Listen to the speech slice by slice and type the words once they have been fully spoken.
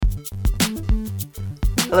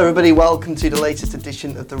Hello everybody, welcome to the latest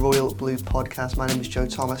edition of the Royal Blue Podcast. My name is Joe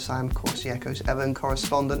Thomas, I'm of course the Echo's Everton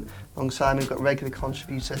correspondent. Alongside me we've got regular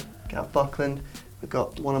contributor Gav Buckland, we've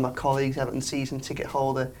got one of my colleagues, Everton season ticket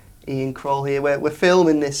holder Ian Kroll here. We're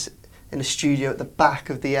filming this in a studio at the back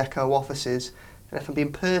of the Echo offices, and if I'm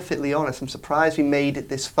being perfectly honest, I'm surprised we made it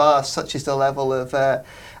this far. Such is the level of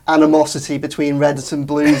animosity between Reds and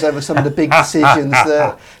Blues over some of the big decisions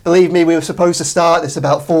that, believe me, we were supposed to start this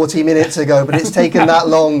about 40 minutes ago, but it's taken that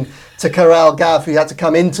long to corral Gav, who had to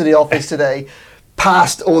come into the office today,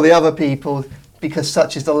 past all the other people, because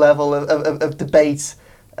such is the level of debate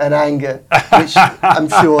and anger, which I'm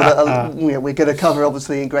sure that we're going to cover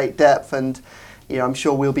obviously in great depth, and I'm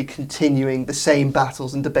sure we'll be continuing the same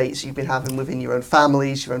battles and debates you've been having within your own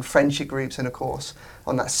families, your own friendship groups, and of course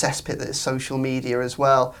on that cesspit that is social media as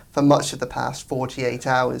well for much of the past 48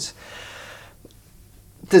 hours.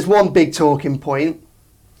 There's one big talking point.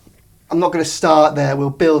 I'm not going to start there, we'll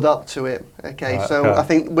build up to it. Okay, I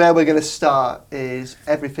think where we're going to start is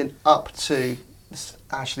everything up to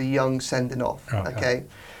Ashley Young sending off. Okay.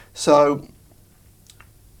 So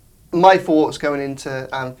my thoughts going into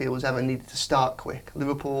Anfield was Everton needed to start quick.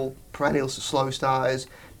 Liverpool, perennial slow starters.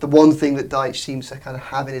 The one thing that Dyche seems to kind of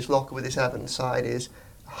have in his locker with this Everton side is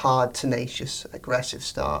a hard, tenacious, aggressive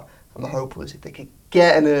start. And the hope was if they could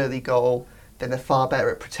get an early goal, then they're far better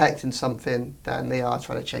at protecting something than they are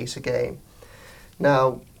trying to chase a game.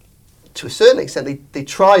 Now, to a certain extent, they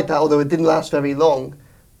tried that, although it didn't last very long.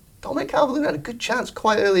 Dominic Calvert-Lewin had a good chance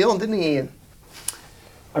quite early on, didn't he, Ian?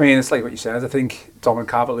 I mean, it's like what you said. I think Dominic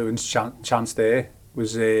Calvert-Lewin's chance there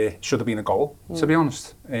was should have been a goal, to be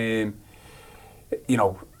honest.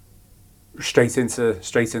 Straight into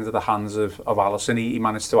the hands of Alisson. He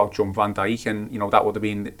managed to outjump Van Dijk, and that would have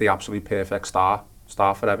been the absolute perfect start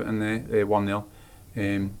for Everton there,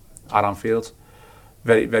 1-0 at Anfield.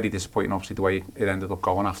 Very, very disappointing, obviously, the way it ended up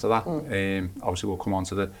going after that. Obviously, we'll come on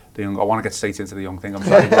to the Young. I want to get straight into the Young thing. I'm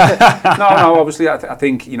sorry. No. Obviously, I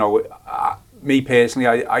think me personally,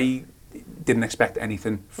 I didn't expect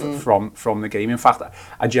anything from the game. In fact,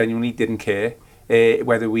 I genuinely didn't care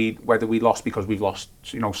whether we lost, because we've lost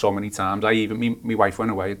so many times. My wife went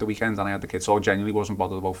away at the weekend and I had the kids, so I genuinely wasn't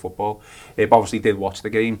bothered about football. But obviously did watch the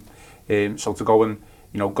game. So to go and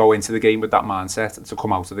go into the game with that mindset, to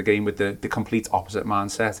come out of the game with the complete opposite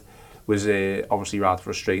mindset, was obviously rather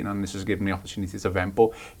frustrating, and this has given me the opportunity to vent. But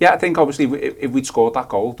yeah, I think obviously if we'd scored that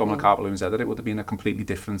goal, Dominic Calvert-Lewin's header, it would have been a completely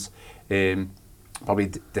different,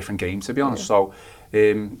 probably different game, to be honest. So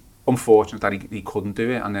unfortunate that he couldn't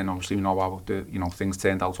do it, and then obviously we know how things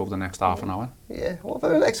turned out over the next half an hour. Yeah, well, for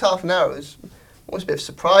the next half an hour, it was almost a bit of a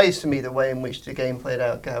surprise to me the way in which the game played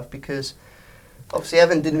out, Gav, because obviously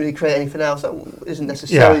Everton didn't really create anything else that isn't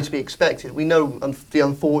necessarily to be expected. We know it's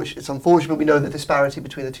unfortunate, but we know the disparity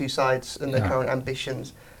between the two sides and their current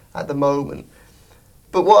ambitions at the moment.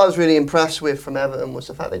 But what I was really impressed with from Everton was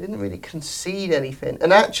the fact they didn't really concede anything.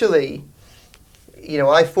 And actually,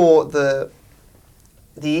 I thought the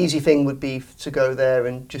easy thing would be to go there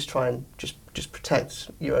and just try and just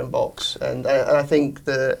protect your own box. And I think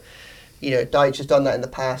that Dyche has done that in the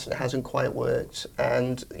past and it hasn't quite worked.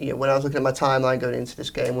 And when I was looking at my timeline going into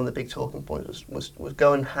this game, one of the big talking points was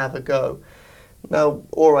go and have a go. Now,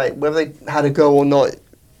 all right, whether they had a go or not,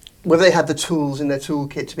 whether they had the tools in their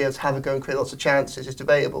toolkit to be able to have a go and create lots of chances is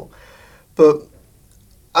debatable. But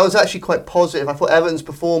I was actually quite positive. I thought Everton's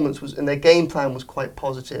performance and their game plan was quite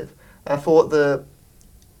positive. I thought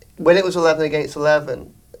when it was 11 against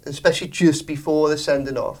 11, especially just before the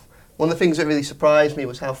sending off, one of the things that really surprised me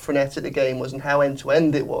was how frenetic the game was and how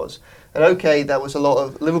end-to-end it was. And okay, that was a lot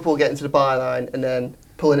of Liverpool getting to the byline and then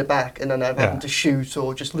pulling it back and then having to shoot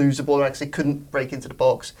or just lose the ball and actually couldn't break into the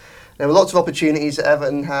box. There were lots of opportunities that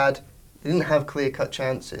Everton had. They didn't have clear-cut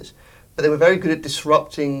chances, but they were very good at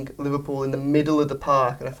disrupting Liverpool in the middle of the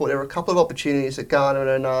park. And I thought there were a couple of opportunities that Garner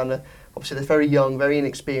and Onana, obviously they're very young, very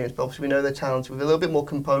inexperienced, but obviously we know they're talented. With a little bit more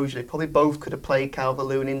composure, they probably both could have played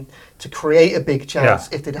Calvert-Lewin in to create a big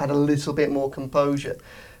chance if they'd had a little bit more composure.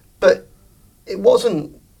 But it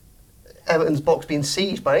wasn't Everton's box being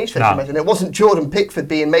sieged by any stretch of imagination. It wasn't Jordan Pickford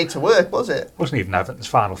being made to work, was it? It wasn't even Everton's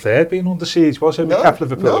final third being under siege, was it? We kept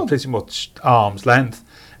Liverpool at pretty much arm's length.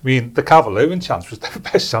 I mean, the Calvert-Lewin chance was the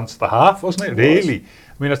best chance of the half, wasn't it, really?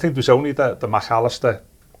 I mean, I think it was only the McAllister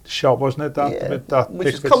shot, wasn't it? That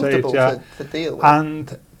which is comfortable to deal with.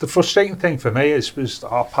 And the frustrating thing for me was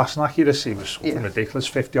our passing accuracy was ridiculous,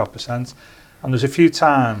 50-odd%. And there's a few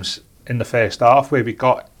times in the first half where we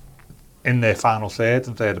got in their final third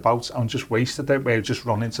and thereabouts and just wasted it, where we just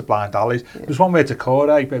run into blind alleys. There was one where Decore,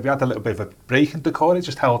 where we had a little bit of a break, and Decore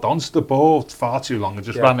just held on to the ball far too long and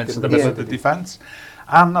just ran into the middle of the defence.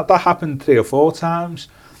 And that happened 3 or 4 times.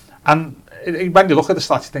 And when you look at the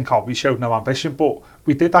stats, you think, oh, we showed no ambition, but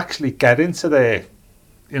we did actually get into their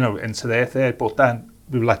third, but then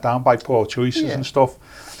we were let down by poor choices and stuff.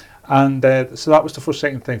 And so that was the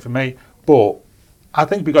frustrating thing for me. But I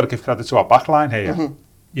think we've got to give credit to our backline here. Mm-hmm.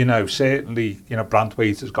 You know, certainly,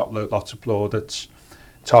 Brandwaite has got lots of plaudits,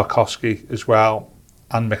 Tarkowski as well,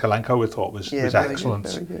 and Mikalenko, I thought was excellent.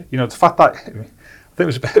 Good. You know, the fact that I think it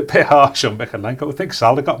was a bit harsh on Mikalenko. I think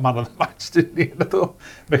Salah got man of the match, didn't he? I thought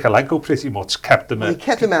Mikalenko pretty much kept him out. He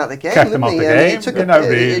kept him out of the game. Kept him out of the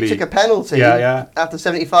game. He took a penalty. After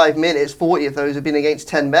 75 minutes, 40 of those had been against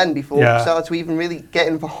 10 men before we started to even really get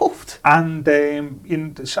involved. And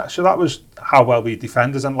so that was how well we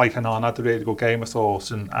defended, and like Annan had a really good game, I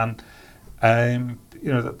thought, and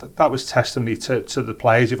that was testimony to the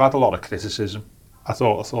players. You've had a lot of criticism. I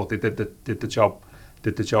thought they did the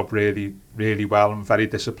job really, really well and very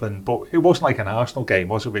disciplined. But it wasn't like an Arsenal game,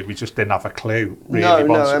 was it? We just didn't have a clue. Really,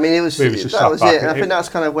 no. I mean, that was it. And I think that's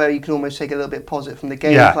kind of where you can almost take a little bit positive from the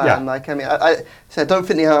game plan. Yeah. Like, I mean, I don't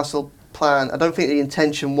think the Arsenal plan. I don't think the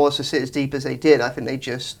intention was to sit as deep as they did. I think they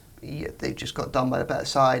just got done by the better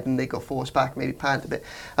side and they got forced back, maybe panicked a bit.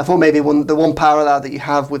 I thought maybe the one parallel that you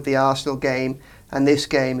have with the Arsenal game and this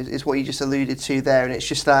game is what you just alluded to there, and it's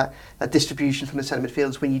just that distribution from the centre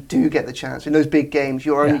midfielders when you do get the chance. In those big games,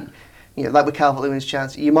 you're only, like with Calvert-Lewin's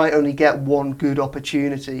chance, you might only get one good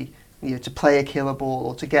opportunity, to play a killer ball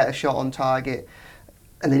or to get a shot on target,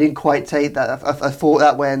 and they didn't quite take that. I thought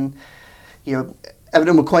that when,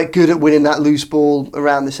 Everton were quite good at winning that loose ball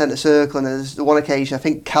around the centre circle, and there's the one occasion, I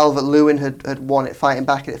think Calvert-Lewin had won it fighting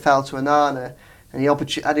back and it fell to Onana, and he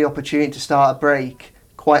had the opportunity to start a break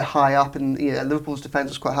quite high up, and Liverpool's defence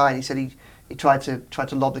was quite high, and he said he tried to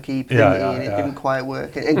lob the keeper, and it didn't quite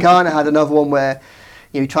work. And Garner had another one where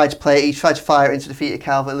he tried to fire it into the feet of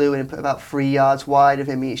Calvert-Lewin and put about 3 yards wide of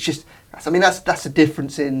him. It's just, that's the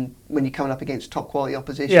difference in when you're coming up against top quality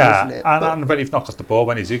opposition, isn't it? And when you've not got the ball,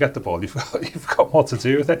 when you do get the ball, you've got more to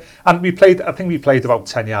do with it. And I think we played about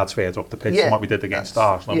 10 yards further up the pitch than what we did against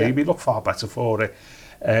Arsenal. Yeah. We looked far better for it.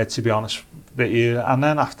 To be honest with you, and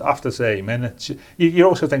then after 30 minutes, you're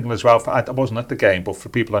also thinking as well. I wasn't at the game, but for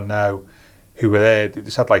people I know who were there, they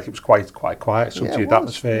said like it was quite quiet, subdued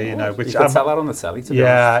atmosphere. Which you could tell that on the telly. To be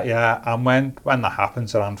honest. And when that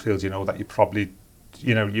happens at Anfield, that you're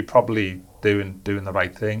probably doing the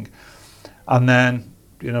right thing, and then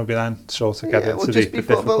we then sort of get into the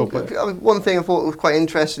difficult. One thing I thought was quite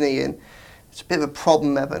interesting, and it's a bit of a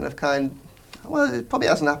problem, Evan, of it probably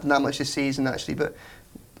hasn't happened that much this season actually, but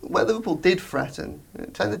where Liverpool did threaten,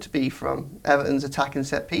 it tended to be from Everton's attacking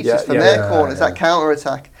set pieces from their corners, that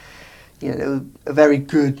counter-attack. There was a very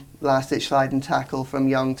good last-ditch sliding tackle from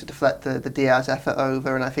Young to deflect the Diaz effort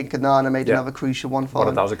over, and I think Onana made another crucial one for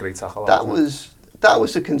him. That was a great tackle. That was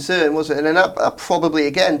the concern, wasn't it? And then that probably,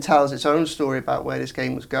 again, tells its own story about where this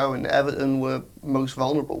game was going. Everton were most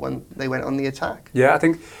vulnerable when they went on the attack. Yeah, I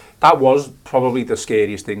think that was probably the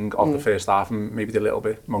scariest thing of the first half, and maybe the little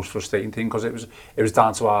bit most frustrating thing, because it was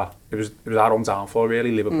down to our own downfall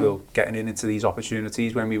really. Liverpool getting into these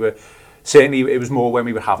opportunities when we were certainly, it was more when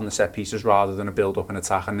we were having the set pieces rather than a build up and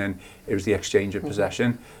attack, and then it was the exchange of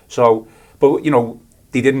possession. So, but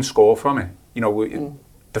they didn't score from it.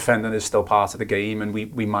 Defending is still part of the game, and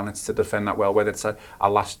we managed to defend that well, whether it's a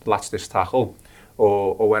latch this tackle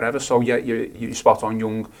or wherever. So yeah, you spot on.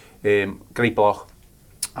 Young, great block.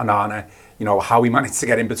 Onana, how he managed to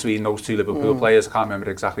get in between those two Liverpool players, I can't remember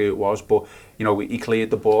exactly who it was, but he cleared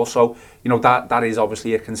the ball. So that is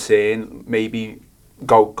obviously a concern. Maybe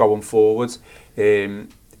going forward, I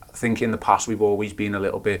think in the past we've always been a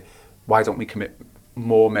little bit. Why don't we commit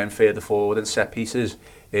more men further forward and set pieces?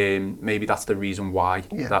 Maybe that's the reason why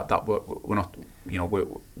that we're not.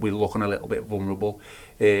 We're looking a little bit vulnerable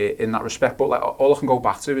in that respect. But all I can go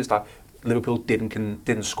back to is that Liverpool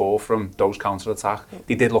didn't score from those counter-attack.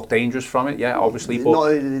 They did look dangerous from it, obviously. But not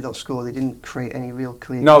only did they not score, they didn't create any real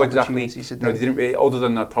clear. No, exactly. No, they didn't really, other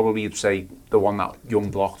than that, probably you'd say the one that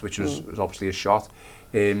Young blocked, which was obviously a shot.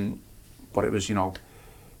 But it was,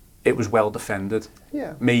 it was well defended.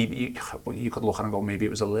 Yeah. Maybe you could look at it and go, maybe it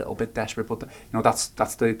was a little bit desperate, but that's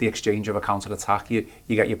the exchange of a counter-attack. You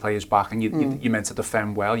get your players back, and you're meant to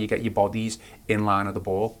defend well. You get your bodies in line of the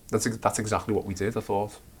ball. That's exactly what we did, I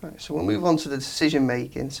thought. Right, so we'll move on to the decision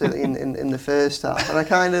making. Certainly in the first half, and I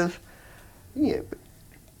kind of,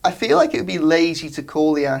 I feel like it would be lazy to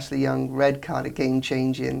call the Ashley Young red card a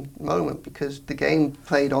game-changing moment, because the game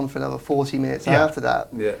played on for another 40 minutes after that.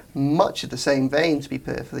 Yeah. Much of the same vein, to be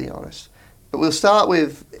perfectly honest. But we'll start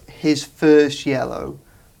with his first yellow,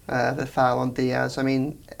 the foul on Diaz. I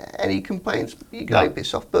mean, any complaints? You got a bit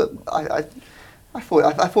soft, but I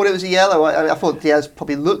thought it was a yellow. I thought Diaz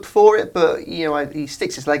probably looked for it, but he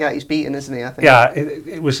sticks his leg out, he's beaten, isn't he? I think. Yeah,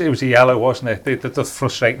 it was a yellow, wasn't it? The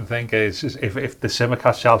frustrating thing is if the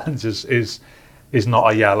Tsimikas challenge is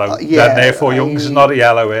not a yellow, then therefore Young's is not a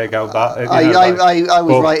yellow. Ergo that. I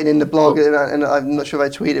was writing in the blog, and I'm not sure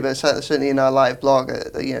if I tweeted, but certainly in our live blog,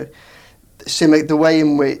 Simic, the way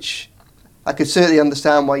in which I could certainly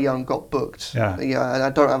understand why Young got booked. Yeah. And I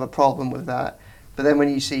don't have a problem with that. But then when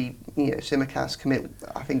you see Tsimikas commit,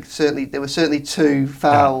 I think there were certainly 2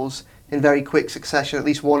 fouls in very quick succession. At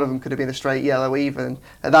least one of them could have been a straight yellow even.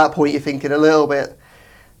 At that point you're thinking a little bit,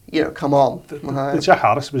 come on. The Jack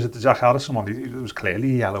Harrison one, it was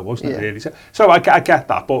clearly yellow, wasn't it, really? So I get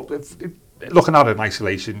that, but looking at it in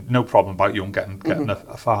isolation, no problem about Young getting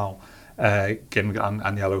a foul, getting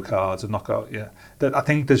and yellow cards and knockout. Yeah, I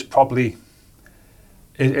think there's probably,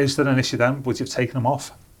 is there an issue then? Would you have taken him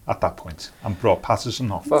off at that point and brought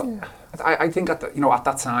Patterson off? Well, I think at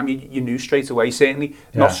that time you knew straight away, certainly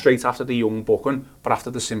not straight after the Young booking, but after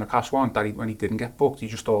the Tsimikas one, that when he didn't get booked, you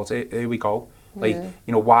just thought, here we go.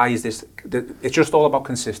 Why is this? It's just all about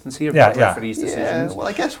consistency of referees' decisions. Well,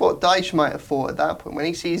 I guess what Dyche might have thought at that point, when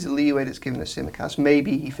he sees the leeway that's given to Tsimikas,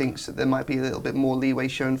 maybe he thinks that there might be a little bit more leeway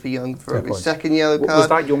shown for Young for his second yellow card. Was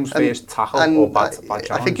that Young's first tackle or bad challenge?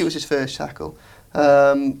 I think it was his first tackle.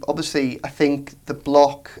 Obviously, I think the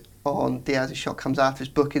block on Diaz's shot comes after his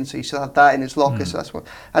booking, so you still have that in his locker. So that's one.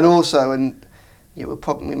 And also,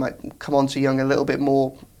 we might come on to Young a little bit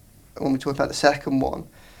more when we talk about the second one.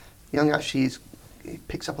 Young actually he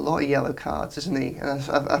picks up a lot of yellow cards, doesn't he? And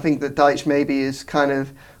I think that Dyche maybe is kind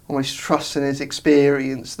of almost trusting his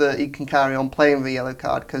experience that he can carry on playing with a yellow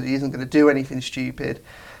card because he isn't going to do anything stupid.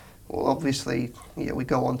 Well, obviously, we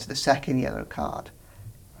go on to the second yellow card.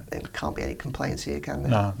 There can't be any complaints here, can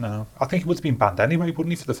there? No. I think it would have been banned anyway, wouldn't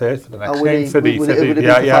he, for the next game?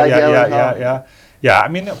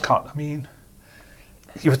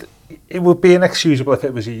 Yeah. It would be inexcusable if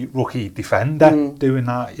it was a rookie defender doing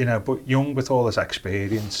that, but Young, with all his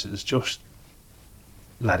experience, has just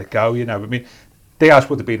let it go, I mean, Diaz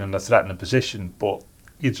would have been in a threatening position, but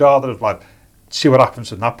you'd rather have see what happens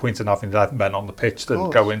from that point and having 11 men on the pitch than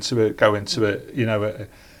go into a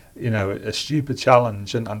stupid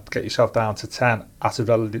challenge and get yourself down to 10 at a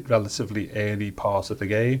relatively early part of the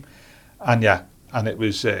game. And it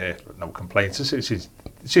was no complaints. As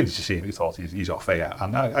soon as you see him, you thought he's off here,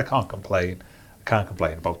 and I can't complain. I can't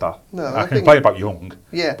complain about that. No, I can complain about Young,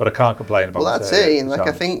 yeah, but I can't complain about. Well, that's it. And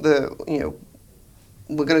I think that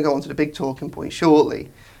we're going to go on to the big talking point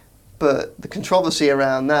shortly, but the controversy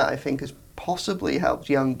around that, I think, has possibly helped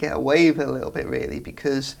Young get away with it a little bit, really,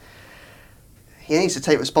 because he needs to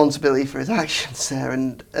take responsibility for his actions there.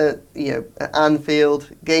 And at Anfield,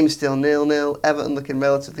 game's still 0-0. Everton looking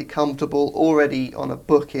relatively comfortable, already on a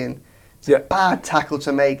booking. It's a bad tackle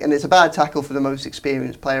to make, and it's a bad tackle for the most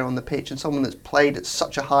experienced player on the pitch and someone that's played at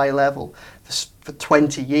such a high level for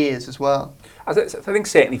 20 years as well. I think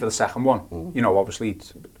certainly for the second one, obviously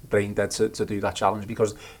it's brain dead to do that challenge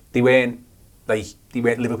because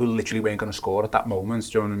Liverpool literally weren't going to score at that moment.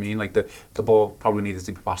 Do you know what I mean? Like the ball probably needed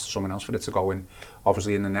to be passed to someone else for it to go in,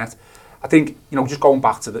 obviously in the net. I think just going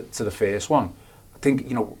back to the first one, I think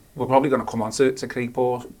we're probably going to come on to Craig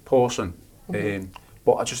Pawson,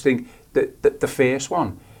 but I just think that the first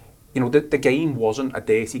one, the game wasn't a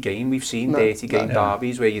dirty game. We've seen dirty game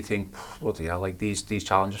derbies where you think, bloody hell, like these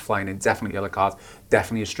challenges flying in, definitely yellow card,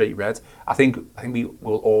 definitely a straight red. I think we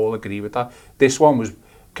will all agree with that. This one was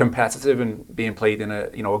competitive and being played in a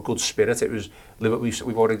good spirit. It was Liverpool.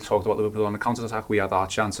 We've already talked about Liverpool on the counter attack. We had our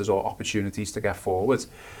chances or opportunities to get forward.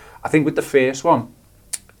 I think with the first one,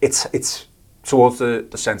 it's towards the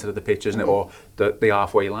centre of the pitch, isn't it, or the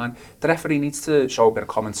halfway line. The referee needs to show a bit of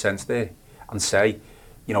common sense there and say,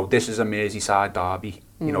 this is a Merseyside derby.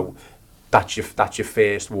 That's your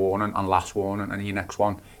first warning and last warning, and your next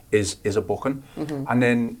one is a booking, and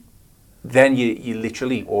then you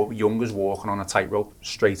literally, or Young is walking on a tightrope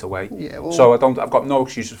straight away. Yeah, well, so I've got no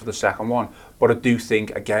excuses for the second one, but I do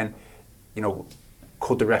think again,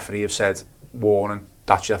 could the referee have said warning,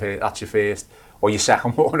 that's your first, or your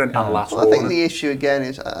second warning and last warning? I think the issue again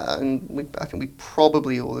is, I think we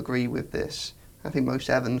probably all agree with this. I think most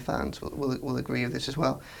Everton fans will agree with this as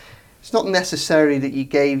well. It's not necessarily that you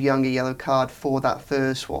gave Young a yellow card for that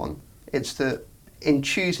first one. It's that in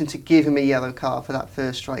choosing to give him a yellow card for that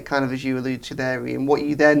first strike, kind of as you allude to there, Ian, what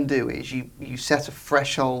you then do is you set a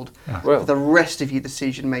threshold for the rest of your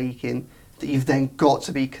decision making that you've then got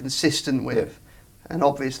to be consistent with, and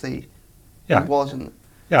obviously it wasn't.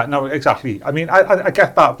 Yeah, no, exactly. I mean, I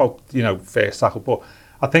get that about first tackle, but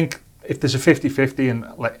I think if there's a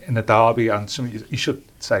 50-50 in a derby and you should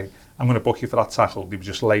say, I'm going to book you for that tackle. He was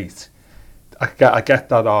just late. I get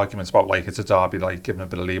that argument about like it's a derby, like giving a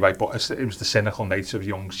bit of leeway, but it was the cynical nature of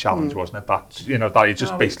Young's challenge, wasn't it? That that he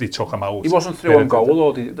just basically took him out. He wasn't through on goal,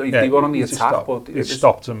 or they were on the attack, but it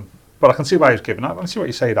stopped him. But I can see why he was giving that. I can see what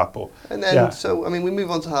you say that, but and then so I mean we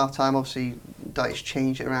move on to half time. Obviously, Dyche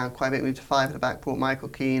changed it around quite a bit. Moved to 5 at the back, brought Michael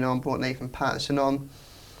Keane on, brought Nathan Patterson on.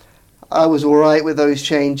 I was all right with those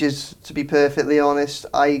changes, to be perfectly honest.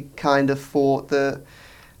 I kind of thought that.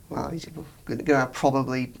 Well, he's going to have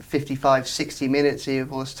probably 55, 60 minutes here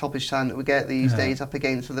with all the stoppage time that we get these days up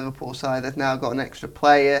against the Liverpool side. They've now got an extra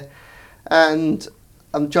player. And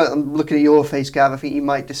I'm looking at your face, Gav. I think you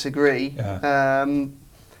might disagree. Yeah.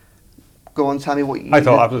 Go on, tell me what you... I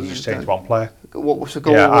thought I would have just changed one player. What was the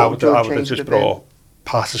goal? Yeah, I would have just brought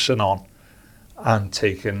Patterson on and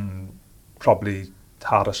taken probably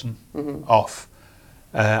Harrison off.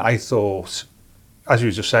 I thought... As you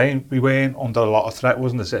were just saying, we weren't under a lot of threat. It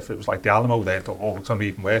wasn't as if it was like the Alamo there. Thought, it's going to be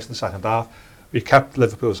even worse in the second half. We kept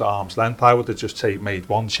Liverpool's arm's length. I would have just made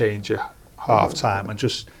one change at half time and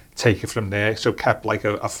just take it from there. So kept like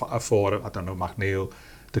a four, I don't know, McNeil,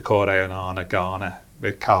 Decore, and Arna, Garner,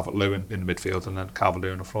 with Calvert-Lewin in the midfield and then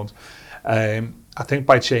Calvert-Lewin in the front. I think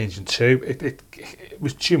by changing two, it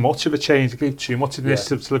was too much of a change. It gave too much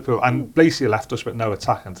initiative to Liverpool and basically left us with no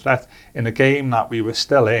attacking threat in a game that we were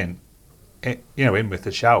still in with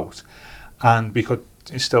a shout, and we could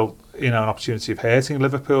still, an opportunity of hurting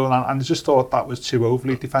Liverpool, and I just thought that was too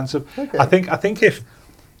overly defensive. Okay. I think if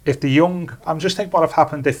the Young, I'm just thinking what have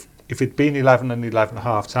happened if it'd been 11 and 11 at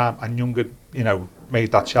half time, and Young had,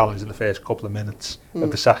 made that challenge in the first couple of minutes of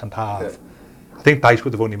the second half. Yeah. I think Dyche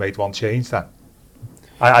would have only made one change then.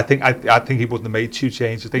 I think he wouldn't have made two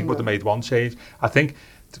changes. I think he would have made one change. I think.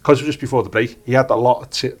 Because it was just before the break, he had a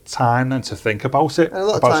lot of time then to think about it, and a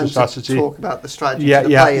lot about of time strategy. To talk about the strategy to the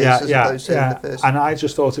players as opposed to the first. And I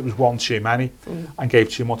just thought it was one too many and gave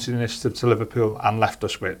too much initiative to Liverpool and left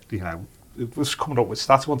us with, it was coming up with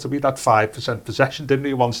stats. Wanted to be that 5% possession, didn't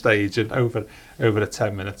he, one stage and over a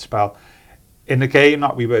 10-minute spell. In a game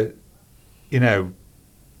that we were,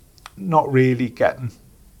 not really getting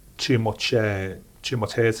too much hurt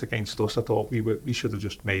against us, I thought we should have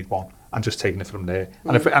just made one and just taken it from there.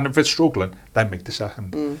 And if it's struggling, then make the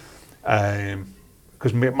second.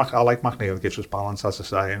 Because I like McNeil, gives us balance, as I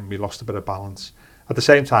say, and we lost a bit of balance. At the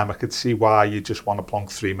same time, I could see why you just want to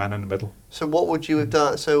plonk 3 men in the middle. So what would you have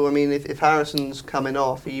done? So, I mean, if Harrison's coming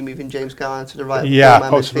off, are you moving James Garner to the right? Yeah,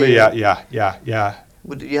 possibly, yeah.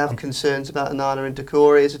 Would you have concerns about Onana and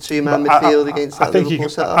Decore as a two-man midfield against that Liverpool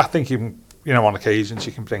setup? I think on occasions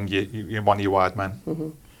you can bring one of your wide men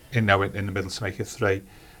in the middle to make it 3.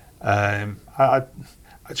 I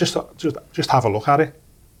just have a look at it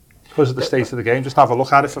because of the state of the game. Just have a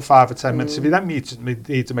look at it for 5 or 10 minutes. If you then need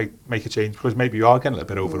to make a change because maybe you are getting a little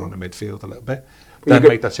bit overrun in midfield a little bit, then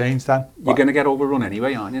make that change. Then you're going to get overrun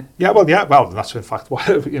anyway, aren't you? Yeah, well, that's in fact what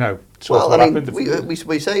happened.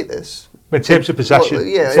 We say this in terms of possession.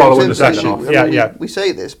 Following possession. We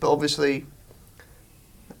say this, but obviously.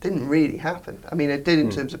 Didn't really happen. I mean, it did in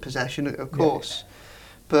terms of possession, of course.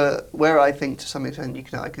 But where I think to some extent you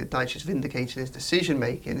can argue that Dyche has vindicated his decision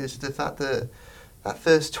making is the fact that that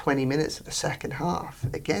first 20 minutes of the second half,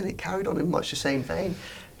 again, it carried on in much the same vein.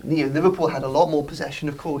 Liverpool had a lot more possession,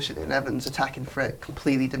 of course, and Everton's attacking threat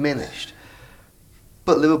completely diminished.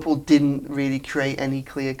 But Liverpool didn't really create any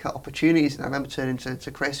clear-cut opportunities. And I remember turning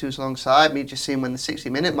to Chris, who was alongside me, just seeing when the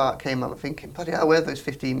 60-minute mark came up, thinking, bloody hell, where have those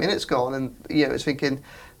 15 minutes gone? And,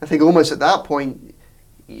 I think almost at that point,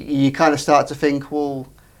 you kind of start to think, well,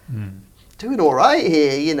 doing all right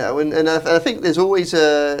here, And I think there's always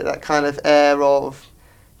that kind of air of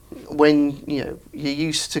when, you're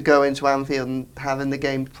used to going to Anfield and having the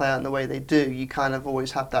game play out in the way they do, you kind of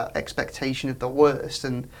always have that expectation of the worst.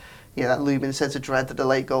 And, that looming sense of dread that the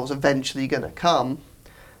late goal's eventually going to come.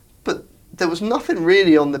 But there was nothing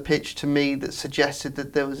really on the pitch to me that suggested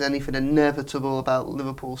that there was anything inevitable about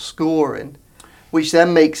Liverpool scoring, which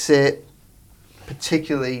then makes it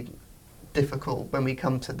particularly difficult when we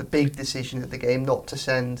come to the big decision of the game not to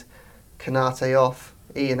send Konate off.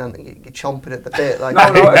 Ian, you're chomping at the bit. Like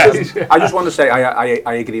I just want to say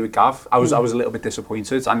I agree with Gav. I was a little bit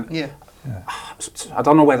disappointed. And I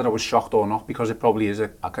don't know whether I was shocked or not because it probably is a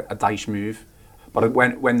Dyche move. But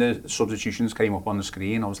when the substitutions came up on the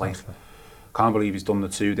screen, I was like, can't believe he's done the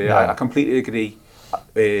 2 there. I completely agree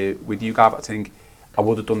with you, Gav. I think I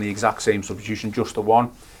would have done the exact same substitution, just the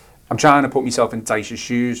one. I'm trying to put myself in Dyche's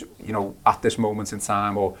shoes, at this moment in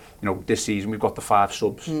time, or, this season we've got the 5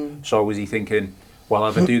 subs. So is he thinking, well,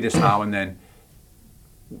 if I do this now and then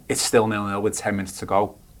it's still 0-0 with 10 minutes to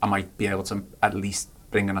go, I might be able to at least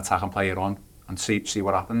bring an attacking player on and see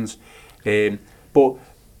what happens. But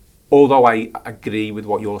although I agree with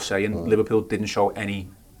what you're saying, Liverpool didn't show any,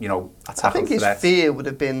 attacking I think his threat. fear would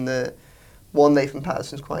have been that, one, Nathan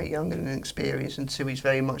Patterson's quite young and inexperienced, and two, he's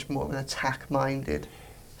very much more of an attack-minded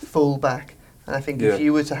full-back. And I think if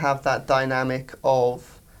you were to have that dynamic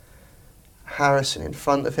of Harrison in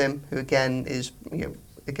front of him, who again is,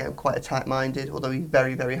 again quite attack-minded, although he's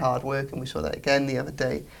very, very hard work, and we saw that again the other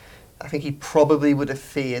day, I think he probably would have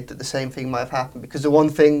feared that the same thing might have happened. Because the one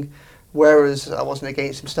thing, whereas I wasn't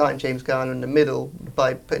against him starting James Garner in the middle,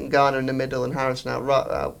 by putting Garner in the middle and Harrison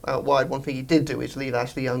out wide, one thing he did do is leave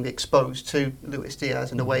Ashley Young exposed to Luis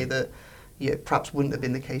Diaz in a way that perhaps wouldn't have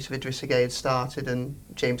been the case if Idrissa Gueye had started and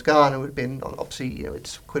James Garner would have been, obviously,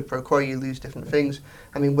 it's quid pro quo, you lose different things.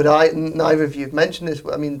 I mean, neither of you have mentioned this,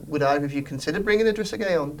 I mean, would either of you consider bringing Idrissa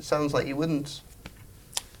Gueye on? It sounds like you wouldn't.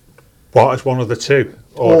 What, as one of the two?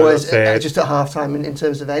 Or as, just at half-time in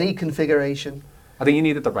terms of any configuration? I think you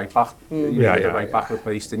needed the right back. You needed the right back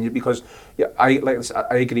replaced, didn't you? Because I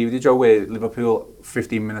agree with you, Joe. Where Liverpool,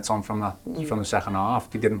 15 minutes on from the second half,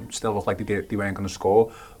 they didn't still look like they weren't going to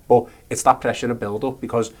score. But it's that pressure to build up,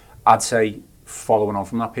 because I'd say following on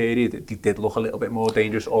from that period, they did look a little bit more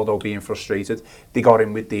dangerous, although being frustrated. They got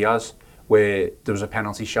in with Diaz, where there was a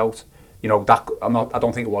penalty shout. I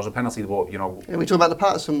don't think it was a penalty, but Are we talking about the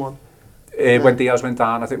Patterson one? When Diaz went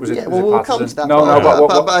down, I think we'll come to that.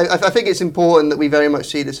 But I think it's important that we very much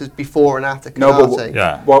see this as before and after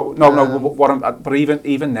Konate. But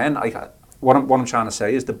even then, what I'm trying to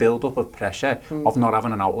say is the build-up of pressure of not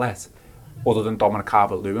having an outlet other than Dominic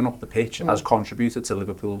Calvert-Lewin up the pitch has contributed to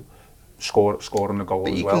Liverpool scoring the goal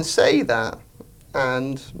as well. But you can say that,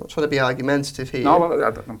 and I'm not trying to be argumentative here. No, I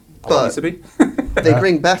don't need to be. They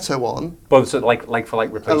bring Beto on. But it's like for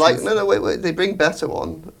replacement. Wait. They bring Beto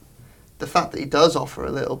on. The fact that he does offer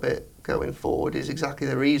a little bit going forward is exactly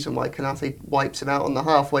the reason why Konate wipes him out on the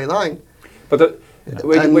halfway line. But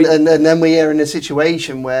and then we are in a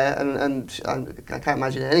situation where, and I can't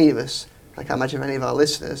imagine any of us, I can't imagine any of our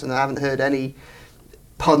listeners, and I haven't heard any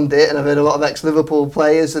pundit, and I've heard a lot of ex-Liverpool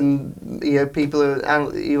players and people who are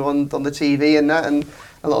on the TV and that, and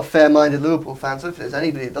a lot of fair-minded Liverpool fans. If there's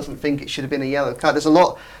anybody that doesn't think it should have been a yellow card, there's a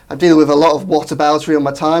lot. I'm dealing with a lot of whataboutery on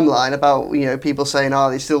my timeline about people saying,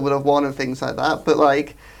 they still would have won and things like that. But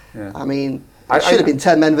I mean, it should have been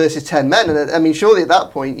 10 men versus 10 men, and I mean, surely at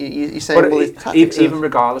that point you say, even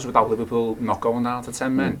regardless, without Liverpool not going down to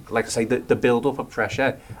 10 men, like I say, the build-up of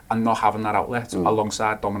pressure and not having that outlet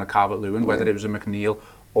alongside Dominic Calvert-Lewin, whether it was a McNeil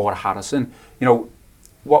or a Harrison,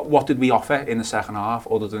 What did we offer in the second half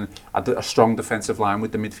other than a strong defensive line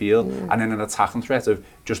with the midfield and then an attacking threat of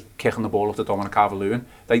just kicking the ball up to Dominic Calvert-Lewin?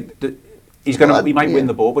 He might win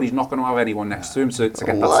the ball, but he's not going to have anyone next to him to get that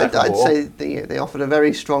second ball. I'd say they offered a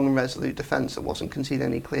very strong and resolute defence that wasn't conceding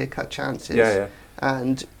any clear-cut chances.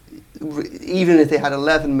 And even if they had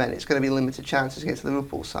 11 men, it's going to be limited chances against the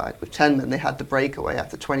Liverpool side. With 10 men, they had the breakaway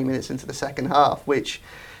after 20 minutes into the second half, which...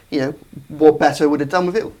 what Beto would have done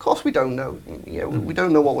with it, of course we don't know. We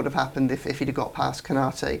don't know what would have happened if he'd have got past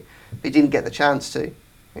Konate. But he didn't get the chance to.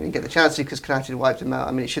 He didn't get the chance to because Konate had wiped him out.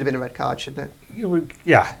 I mean, it should have been a red card, shouldn't it?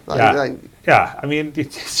 Yeah. I mean,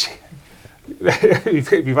 we've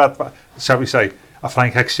had, shall we say, a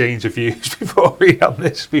frank exchange of views before we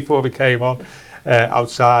came on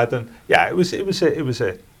outside, and it was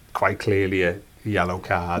a quite clearly a yellow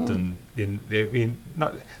card, and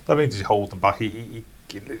not only does he hold them back, he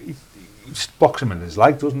box him in his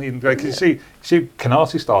leg, doesn't he? Like you see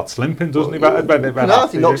Konate starts limping, doesn't he?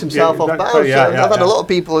 Konate knocks himself off balance. I've had a lot of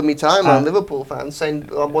people in my timeline, Liverpool fans, saying,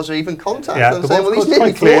 was there even contact? And saying, well, he's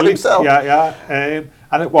nearly floored himself.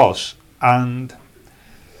 And it was. And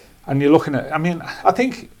you're looking at, I mean, I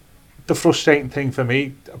think the frustrating thing for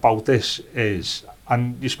me about this is,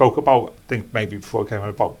 and you spoke about, I think maybe before it came out,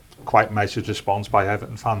 about quite measured response by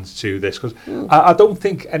Everton fans to this, because I don't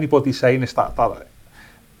think anybody's saying this that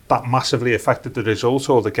massively affected the result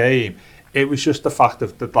or the game. It was just the fact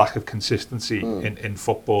of the lack of consistency in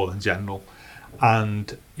football in general.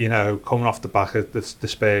 And, coming off the back of the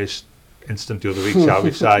Spurs incident the other week, shall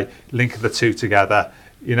we say, linking the two together,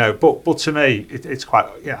 but to me, it's quite,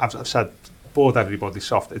 I've said, bored everybody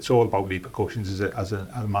soft. It's all about repercussions as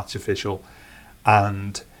a match official.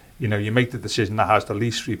 And, you make the decision that has the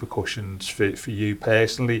least repercussions for you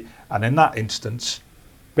personally. And in that instance,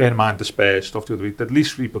 bear in mind the Spurs stuff the other week, the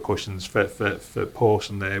least repercussions for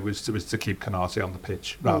Pawson there was to keep Konate on the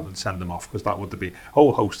pitch rather than send him off, because that would be a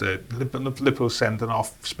whole host of Liverpool sending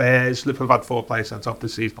off Spurs. Liverpool have had 4 players sent off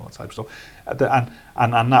this season, all that type of stuff.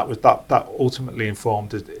 And that ultimately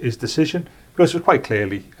informed his decision, because it was quite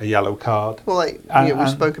clearly a yellow card. Well, we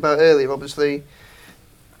spoke about earlier, obviously,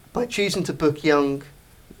 by choosing to book Young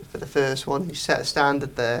for the first one, he set a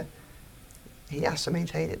standard there. He has to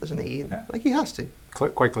maintain it, doesn't he? Yeah. Like, he has to.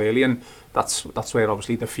 Quite clearly, and that's where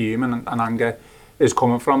obviously the fume and anger is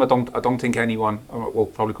coming from. I don't think anyone will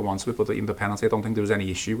probably come on to it, but even the penalty, I don't think there was any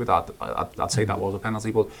issue with that. I'd say that was a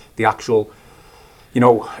penalty, but the actual,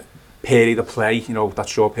 period of play, that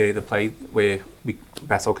short period of play where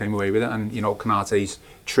Beto came away with it, and Konaté's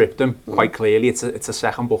tripped him quite clearly. It's a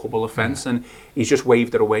second bookable offence, and he's just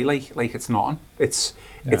waved it away like it's nothing. It's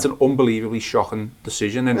an unbelievably shocking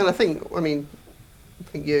decision. And I think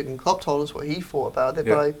Jurgen Klopp told us what he thought about it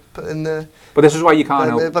by putting the. But this is why you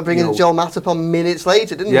can't by bringing Joel Matip on minutes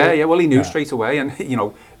later, didn't he? Yeah. Well, he knew straight away, and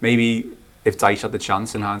maybe if Dyche had the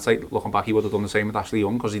chance in hindsight, looking back, he would have done the same with Ashley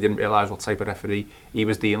Young because he didn't realise what type of referee he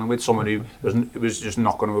was dealing with. Someone who was just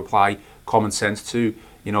not going to apply common sense to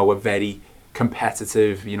a very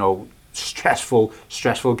competitive,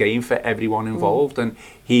 stressful game for everyone involved, and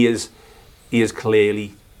he is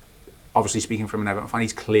clearly. Obviously, speaking from an Everton fan,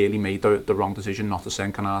 he's clearly made the wrong decision not to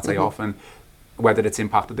send Konaté off, and whether it's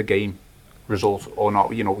impacted the game result or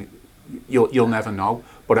not, you'll never know.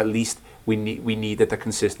 But at least we needed the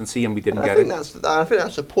consistency, and we didn't get it. I think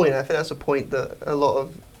that's the point. I think that's the point that a lot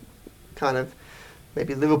of kind of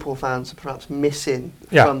maybe Liverpool fans are perhaps missing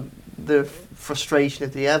from the frustration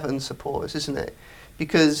of the Everton supporters, isn't it?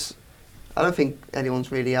 Because I don't think anyone's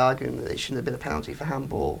really arguing that it shouldn't have been a penalty for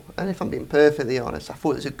handball. And if I'm being perfectly honest, I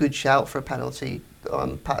thought it was a good shout for a penalty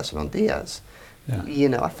on Patterson on Diaz.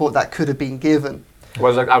 Yeah. I thought that could have been given. I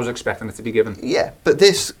was expecting it to be given. Yeah, but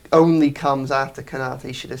this only comes after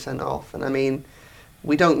Konaté should have sent off. And I mean,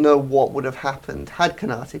 we don't know what would have happened had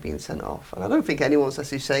Konaté been sent off. And I don't think anyone's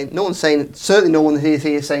actually saying, certainly no one here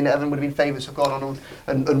is saying that Everton would have been favourites have gone on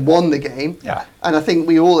and won the game. Yeah. And I think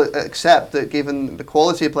we all accept that given the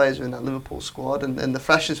quality of players in that Liverpool squad and the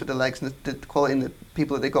freshness with the legs and the quality and the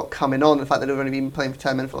people that they've got coming on, the fact that they've only been playing for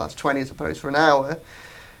 10 minutes for the last 20 as opposed to an hour,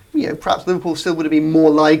 perhaps Liverpool still would have been more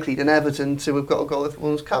likely than Everton to have got a goal if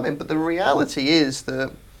one was coming. But the reality is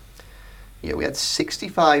that we had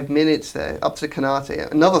 65 minutes there, up to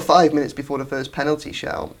Konaté, another 5 minutes before the first penalty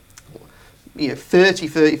shout.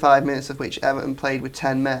 35 minutes of which Everton played with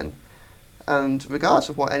 10 men. And regardless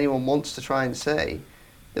of what anyone wants to try and say,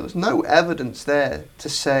 there was no evidence there to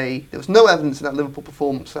say, there was no evidence in that Liverpool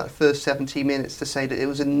performance for that first 70 minutes to say that it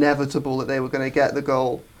was inevitable that they were going to get the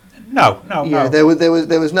goal. No.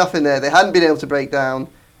 There was nothing there. They hadn't been able to break down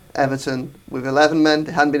Everton with 11 men.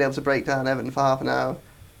 They hadn't been able to break down Everton for half an hour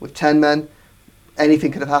with 10 men.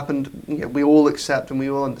 Anything could have happened. We all accept and we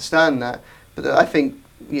all understand that. But I think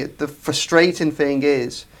the frustrating thing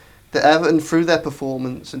is that Everton, through their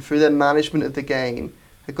performance and through their management of the game,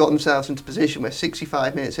 had got themselves into a position where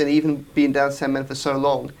 65 minutes in, even being down to 10 men for so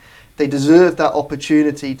long, they deserved that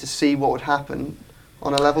opportunity to see what would happen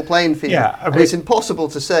on a level playing field. Yeah, and it's impossible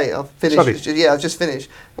to say. I'll just finish.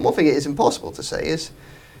 And one thing it is impossible to say is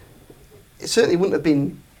it certainly wouldn't have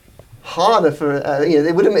been harder for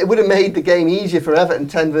it would have made the game easier for Everton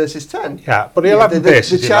 10 versus 10. Yeah, but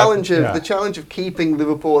the challenge of keeping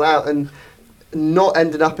Liverpool out and not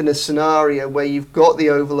ending up in a scenario where you've got the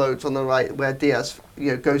overloads on the right where Diaz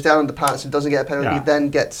goes down the pass and doesn't get a penalty, then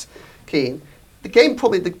gets Keane. The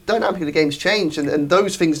dynamic of the game's changed, and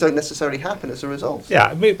those things don't necessarily happen as a result. Yeah,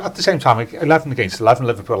 I mean, at the same time, 11 against 11,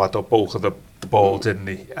 Liverpool had the bulk of the ball, didn't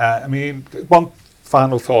he? I mean, one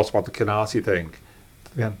final thought about the Konaté thing.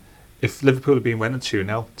 Again, if Liverpool had been winning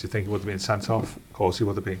 2-0, do you think he would have been sent off? Of course he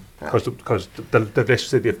would have been. Because the risk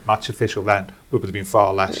to the match official then would have been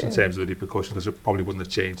far less in terms of the repercussions, because it probably wouldn't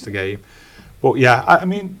have changed the game. But yeah, I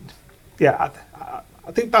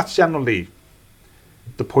think that's generally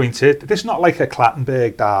the point here. This is not like a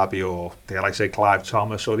Clattenburg derby or, dare I say, Clive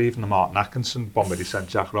Thomas or even the Martin Atkinson one where he sent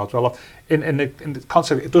Jack Rodwell off. In the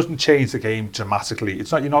concept, it doesn't change the game dramatically.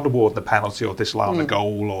 You're not awarding a penalty or disallowing a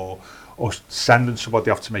goal or sending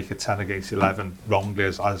somebody off to make it 10 against 11 wrongly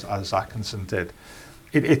as Atkinson did.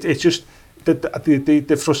 It's just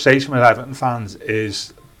the frustration with Everton fans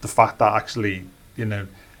is the fact that actually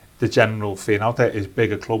the general feeling out there is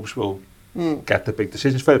bigger clubs will get the big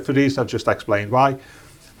decisions for reasons I've just explained why.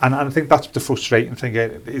 And I think that's the frustrating thing.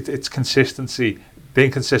 It's consistency, the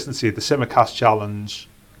inconsistency, the Simicast challenge,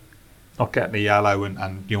 not getting a yellow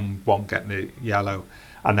and Young won't getting a yellow,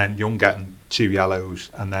 and then Young getting 2 yellows,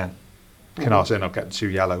 and then Konaté not getting 2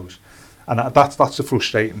 yellows. And that's the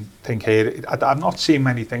frustrating thing here. I've not seen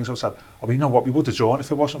many things I've said, you know what, we would have drawn if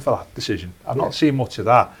it wasn't for that decision. I've not seen much of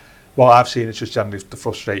that. What I've seen is just generally the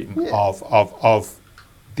frustrating of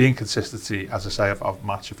the inconsistency, as I say, of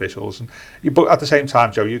match officials. But at the same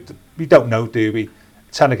time, Joe, we don't know, do we?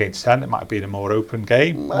 10 against 10, it might have been a more open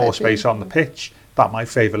game, more space on the pitch. that might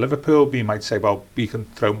favour Liverpool. But you might say, well, we can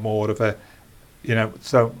throw more of a,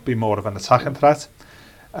 be more of an attacking threat.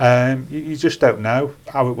 You just don't know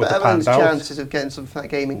how it would have panned out. Chances of getting something like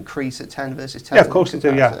that game increase at 10 versus 10. Yeah, of course they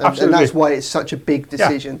do, yeah, absolutely. And that's why it's such a big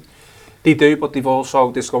decision. Yeah. They do, but they've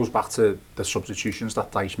also, this goes back to the substitutions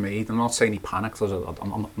that Dyche made. I'm not saying he panicked,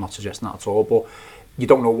 I'm not suggesting that at all, but you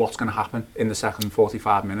don't know what's going to happen in the second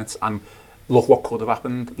 45 minutes. And look what could have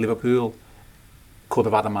happened. Liverpool could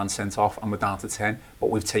have had a man sent off and we're down to 10, but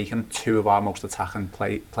we've taken two of our most attacking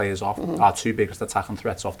players off, our two biggest attacking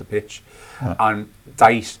threats off the pitch. Yeah. And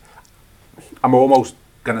Dyche, I'm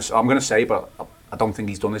going to say, but I don't think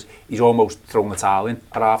he's done this, he's almost thrown the towel in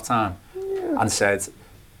at half-time and said,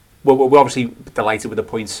 well, we're obviously delighted with the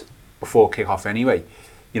points before kick-off anyway.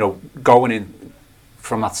 Going in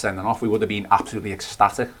from that sending off, we would have been absolutely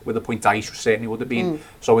ecstatic with the point. Dyche certainly would have been.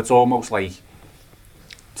 So it's almost like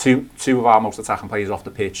two of our most attacking players off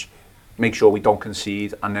the pitch, make sure we don't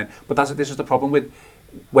concede, and then. But this is the problem with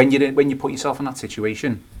when you put yourself in that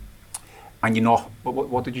situation, and you're not.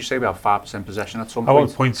 What did you say about 5% possession at some point? I want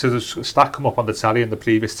to point to the stat come up on the tally in the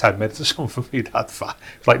previous 10 minutes or something. We'd had it's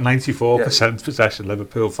like 94% possession,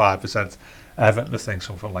 Liverpool 5%, Everton I think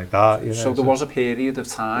something like that. So there was a period of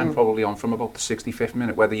time, probably on from about the 65th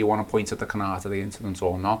minute, whether you want to point at the Konate incident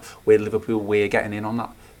or not, where Liverpool were getting in on that,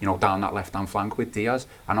 down that left-hand flank with Diaz,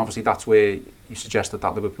 and obviously that's where you suggested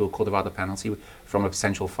that Liverpool could have had a penalty from a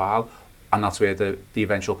potential foul, and that's where the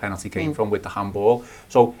eventual penalty came from with the handball.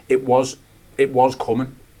 So it was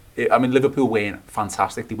coming. Liverpool weren't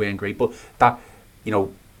fantastic, they weren't great, but that,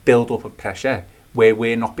 build up of pressure where we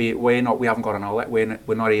haven't got an outlet,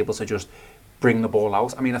 we're not able to just bring the ball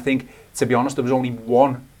out. I think, to be honest, there was only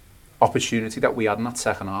one opportunity that we had in that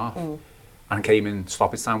second half, and came in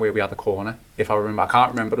stoppage time where we had a corner. If I remember, I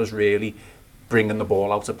can't remember us really bringing the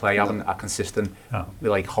ball out to play, having a consistent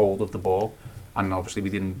hold of the ball, and obviously we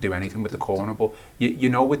didn't do anything with the corner. But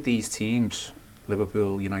with these teams,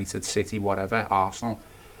 Liverpool, United, City, whatever, Arsenal,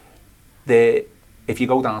 if you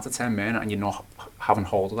go down to 10 men and you're not having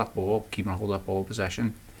hold of that ball, keeping hold of that ball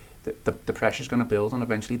possession, the pressure's going to build, and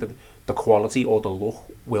eventually the quality or the luck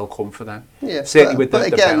will come for them. Yeah, certainly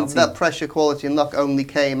but again, that pressure, quality and luck only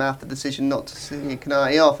came after the decision not to see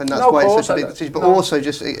Konate off, and that's why it's such a big decision. But also,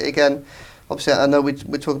 just again, obviously, I know we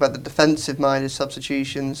talk about the defensive-minded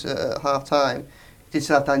substitutions at half-time. He did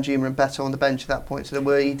still have Danjuma and Beto on the bench at that point, so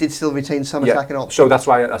he did still retain some attacking options. So that's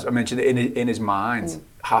why I mentioned in his mind,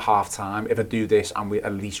 at half-time, if I do this and we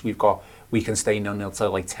can stay 0-0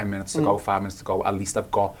 till like 10 minutes to go, 5 minutes to go, at least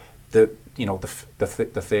I've got the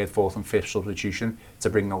third, fourth and fifth substitution to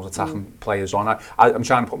bring those attacking players on. I'm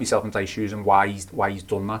trying to put myself in Dyche's shoes and why he's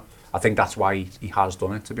done that. I think that's why he has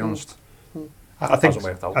done it, to be honest. I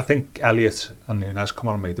think Elliott and Nunez come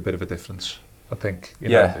on and made a bit of a difference. I think,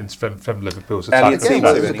 from Liverpool's attack.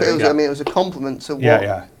 It was a compliment to what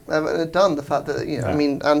Everton had done. The fact that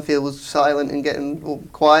Anfield was silent and getting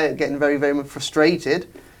quiet, getting very, very much frustrated.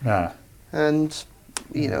 Yeah. And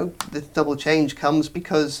the double change comes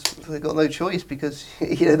because they've got no choice, because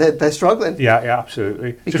they're struggling. Yeah,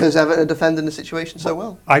 absolutely. Because Everton are defending the situation so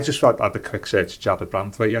well. I just had a quick search of Jadon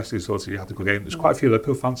Branthwaite yesterday, thought he had a good game. There's quite a few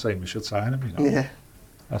Liverpool fans saying we should sign him. Yeah.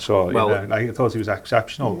 I thought he was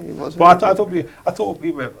exceptional. But I thought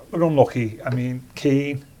we were unlucky.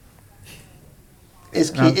 Keane.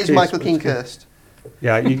 Is Michael Keane cursed?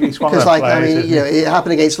 Yeah, he's one of the players. It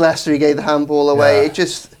happened against Leicester. He gave the handball away. Yeah. It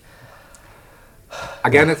just.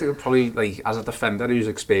 Again, I think probably as a defender who's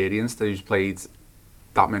experienced, who's played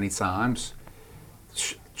that many times,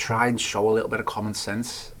 try and show a little bit of common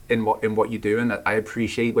sense in what you're doing. I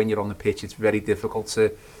appreciate when you're on the pitch, it's very difficult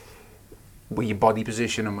to where your body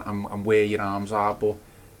position and where your arms are, but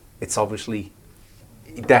it's obviously,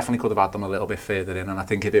 he definitely could have had them a little bit further in, and I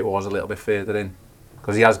think if it was a little bit further in,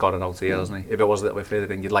 because he has got it out here, hasn't he? If it was a little bit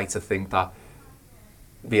further in, you'd like to think that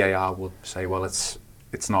VAR would say, well, it's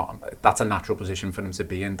not, that's a natural position for him to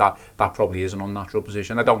be in. That probably is an unnatural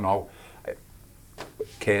position. I don't know.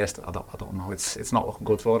 Kirst, I don't know. It's not looking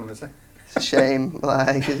good for him, is it? It's a shame.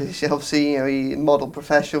 Obviously, he model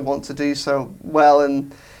professional, wants to do so well,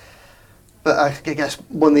 but I guess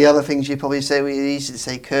one of the other things you probably say, we easy to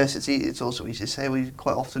say curse, it's also easy to say we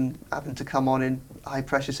quite often happen to come on in high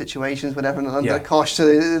pressure situations when everyone's under cosh,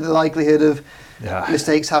 so the likelihood of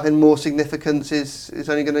mistakes having more significance is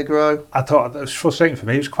only going to grow. I thought it was frustrating for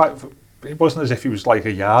me. It wasn't as if he was like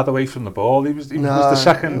a yard away from the ball. He was the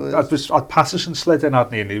second. Patterson slid in,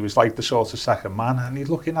 hadn't he? And he was like the sort of second man, and he's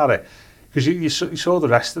looking at it. Because you saw the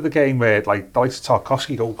rest of the game where like the likes of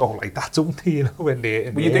Tarkowski go like that, don't he? You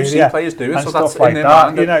do see players do it, so that's like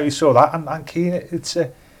that. You saw that, and Keane, it's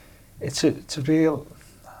a real.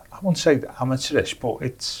 won't say amateurish, but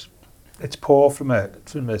it's poor from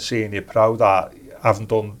a senior pro that haven't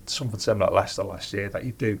done something similar at Leicester last year, that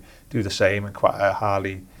you do the same in quite a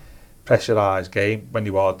highly pressurised game when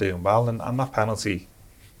you are doing well, and that penalty,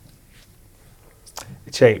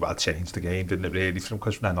 it changed the game, didn't it, really,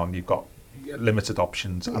 because from then on you've got limited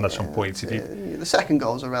options, and at some point the second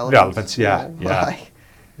goals are relevant. Yeah,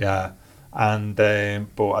 and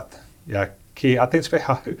but I think it's a bit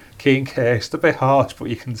hard. Keane Kirst a bit harsh, but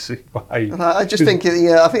you can see why. I just think,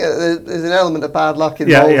 I think there's an element of bad luck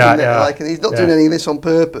involved in it. Like, and he's not doing any of this on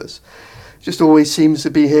purpose. Just always seems to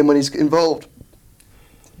be him when he's involved.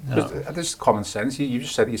 No. Just common sense. You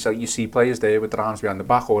just said you see players there with their arms behind the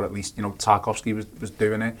back, or at least Tarkowski was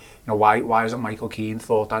doing it. Why isn't Michael Keane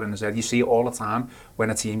thought that in his head? You see it all the time when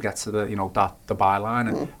a team gets to the the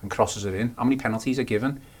byline and crosses it in. How many penalties are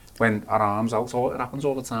given when our arms out? It happens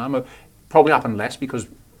all the time. It probably happen less because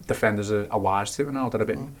defenders are wise to it now. They're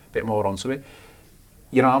a bit more onto it.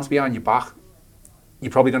 Your arms behind your back,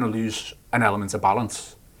 you're probably going to lose an element of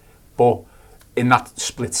balance, but in that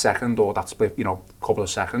split second, or that split, couple of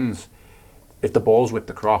seconds, if the ball's with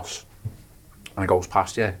the cross and it goes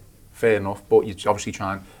past you, fair enough, but you obviously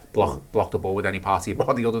try and block the ball with any part of your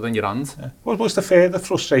body other than your hand. Yeah. What was the further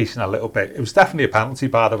frustration a little bit? It was definitely a penalty,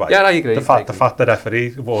 by the way. Yeah, I agree. The fact the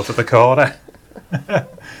referee watered the corner.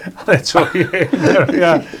 That's what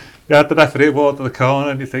the referee watered the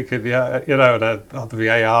corner, and you're thinking, the VAR,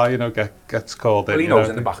 gets called in. Well, he knows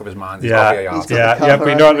in the back of his mind. He's got VAR. But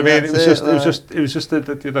you know what I mean. It was just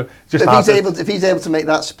if he's able to make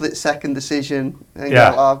that split second decision and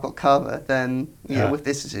go, I've got cover, then with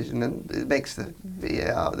this decision, then it makes the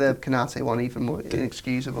Konate one even more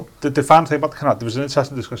inexcusable. The fan thing about the Konate, there was an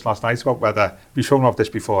interesting discussion last night about whether we've shown off this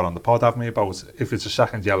before on the pod, haven't we? About if it's a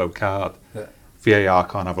second yellow card. Yeah. VAR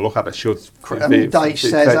can't have a look at it. Should Dyche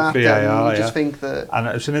says after, VAR, just think that. And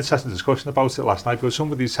it was an interesting discussion about it last night, because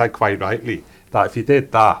somebody said quite rightly that if you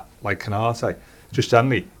did that, like Konate, just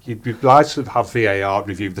generally, you'd be obliged to have VAR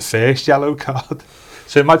review the first yellow card.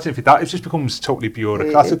 So imagine if it just becomes totally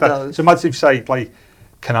bureaucratic. So imagine if you say, like,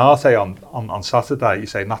 Konate on Saturday, you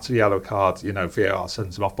say that's a yellow card, VAR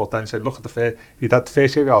sends him off, but then you say, look at the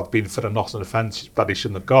first yellow card being for a not an offence that he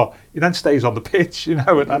shouldn't have got. He then stays on the pitch,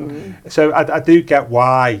 and so I do get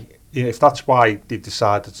why, if that's why they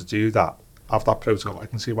decided to do that, have that protocol, I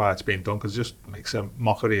can see why it's being done, because it just makes a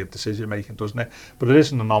mockery of decision making, doesn't it? But it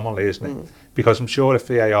is an anomaly, isn't it? Because I'm sure if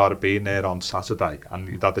VAR had been there on Saturday and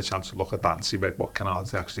you'd had the chance to look at that and see what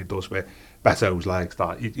Konate actually does with Beto's legs,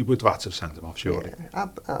 that you would have had to send him off, surely. Yeah,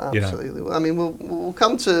 absolutely. I mean, we'll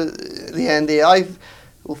come to the end here.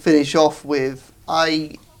 We'll finish off with,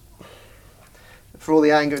 for all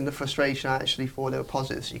the anger and the frustration, I actually thought there were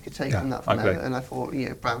positives you could take from that. And I thought,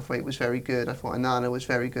 Branthwaite was very good. I thought Onana was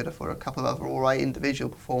very good. I thought a couple of other all right individual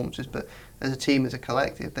performances, but as a team, as a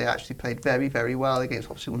collective, they actually played very, very well against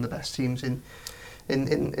obviously one of the best teams in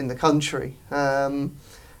the country. And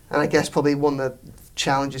I guess probably one of the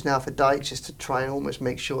challenges now for Dyche is to try and almost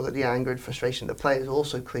make sure that the anger and frustration the players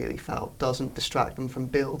also clearly felt doesn't distract them from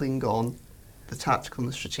building on the tactical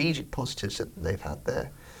and the strategic positives that they've had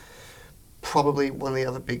there. Probably one of the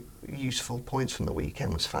other big useful points from the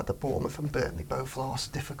weekend was the fact that Bournemouth and Burnley both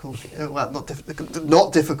lost not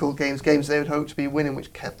difficult games they would hope to be winning,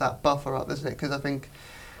 which kept that buffer up, isn't it? Because I think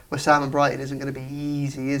West Ham and Brighton isn't going to be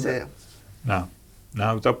easy, is it?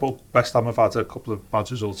 No, both West Ham have had a couple of bad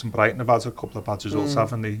results and Brighton have had a couple of bad results,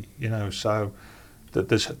 haven't they? So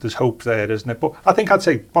there's hope there, isn't it? But I think what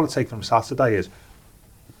I'd take from Saturday is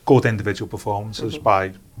good individual performances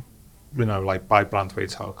by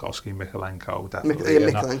Branthwaite, Tarkowski, Mykolenko, definitely.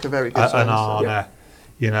 Mykolenko, very good. And Arne,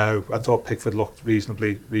 I thought Pickford looked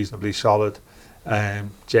reasonably solid.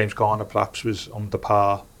 James Garner perhaps was under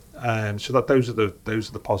par. So that those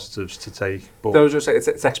are the positives to take. But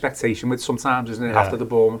it's expectation with sometimes, isn't it? Yeah. After the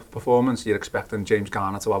Bournemouth performance, you're expecting James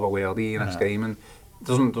Garner to have a worldie next game, and it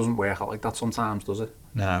doesn't work out like that sometimes, does it?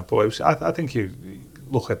 No, but I think you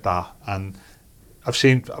look at that, and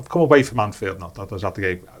I've come away from Anfield, not that I was at the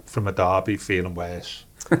game, from a derby feeling worse.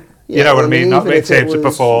 You know what I mean? Not in terms of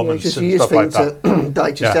performance and stuff like that.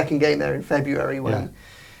 Dyche's second game there in February when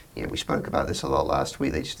we spoke about this a lot last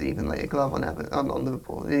week. They just didn't even lay a glove on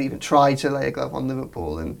Liverpool. They didn't even try to lay a glove on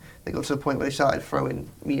Liverpool, and they got to the point where they started throwing,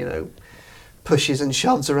 pushes and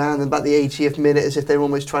shoves around in about the 80th minute as if they were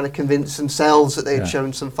almost trying to convince themselves that they had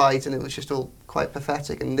shown some fight, and it was just all quite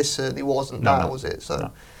pathetic. And this certainly wasn't was it?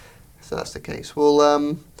 So that's the case.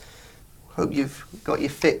 Well, hope you've got your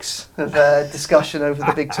fix of discussion over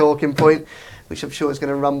the big talking point, which I'm sure is going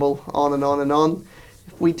to rumble on and on and on.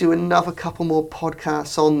 If we do another couple more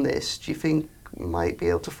podcasts on this, do you think might be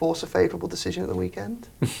able to force a favourable decision at the weekend.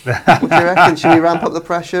 What do you reckon? Should we ramp up the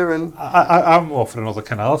pressure? And I'm more for another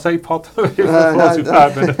Canal pod.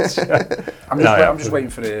 45 minutes. I'm just waiting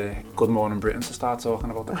for Good Morning Britain to start talking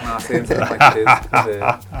about the Canal like it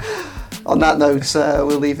is. On that note,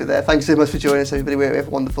 we'll leave it there. Thanks so much for joining us, everybody. We have a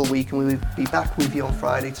wonderful week, and we'll be back with you on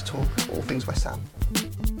Friday to talk all things West Ham.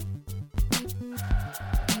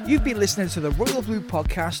 You've been listening to the Royal Blue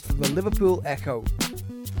podcast from the Liverpool Echo.